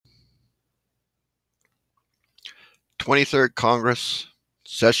23rd Congress,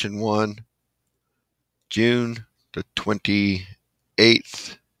 Session 1, June the 28th,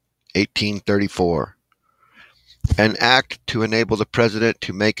 1834. An act to enable the President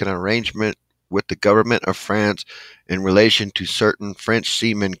to make an arrangement with the government of France in relation to certain French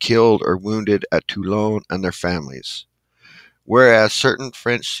seamen killed or wounded at Toulon and their families. Whereas certain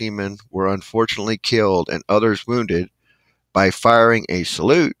French seamen were unfortunately killed and others wounded by firing a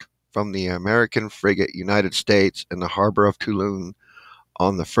salute from the American frigate United States in the harbor of Toulon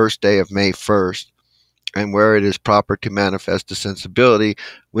on the first day of May 1st, and where it is proper to manifest the sensibility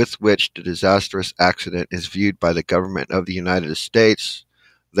with which the disastrous accident is viewed by the government of the United States,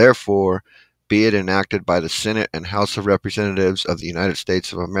 therefore, be it enacted by the Senate and House of Representatives of the United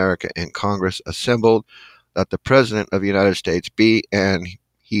States of America in Congress assembled, that the President of the United States be, and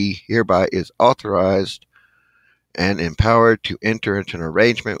he hereby is authorized and empowered to enter into an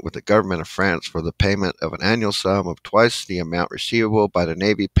arrangement with the government of France for the payment of an annual sum of twice the amount receivable by the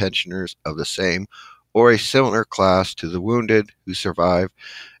Navy pensioners of the same or a similar class to the wounded who survive,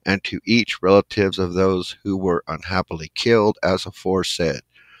 and to each relatives of those who were unhappily killed, as aforesaid,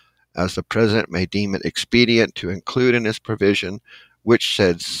 as the President may deem it expedient to include in this provision, which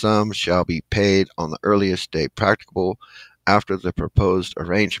said sum shall be paid on the earliest day practicable after the proposed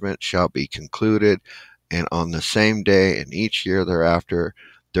arrangement shall be concluded, and on the same day in each year thereafter,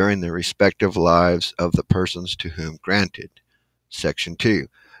 during the respective lives of the persons to whom granted. Section 2.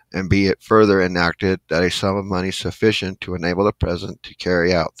 And be it further enacted that a sum of money sufficient to enable the President to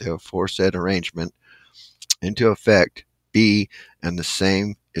carry out the aforesaid arrangement into effect be, and the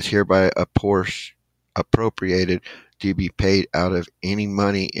same is hereby appropriated to be paid out of any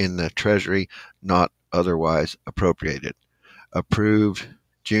money in the Treasury not otherwise appropriated. Approved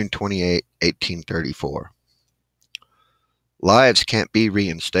June 28, 1834. Lives can't be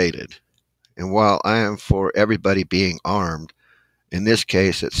reinstated, and while I am for everybody being armed, in this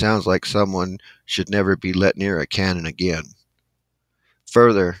case it sounds like someone should never be let near a cannon again.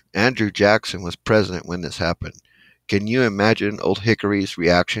 Further, Andrew Jackson was president when this happened. Can you imagine Ole Hickory's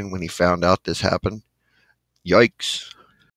reaction when he found out this happened? Yikes!